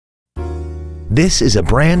This is a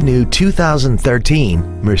brand new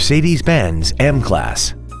 2013 Mercedes-Benz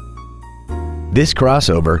M-Class. This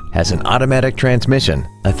crossover has an automatic transmission,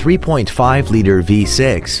 a 3.5-liter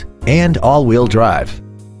V6, and all-wheel drive.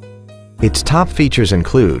 Its top features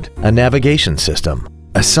include a navigation system,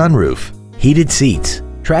 a sunroof, heated seats,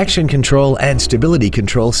 traction control and stability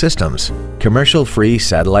control systems, commercial-free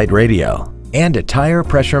satellite radio, and a tire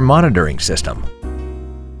pressure monitoring system.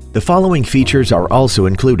 The following features are also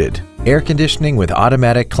included: air conditioning with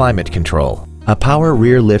automatic climate control, a power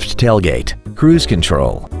rear lift tailgate, cruise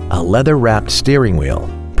control, a leather-wrapped steering wheel,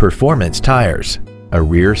 performance tires, a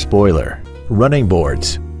rear spoiler, running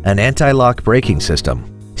boards, an anti-lock braking system,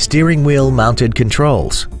 steering wheel mounted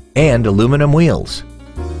controls, and aluminum wheels.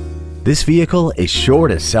 This vehicle is sure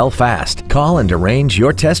to sell fast. Call and arrange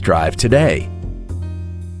your test drive today.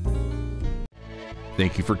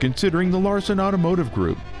 Thank you for considering the Larson Automotive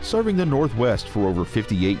Group, serving the Northwest for over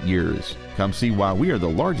 58 years. Come see why we are the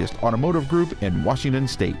largest automotive group in Washington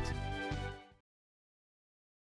State.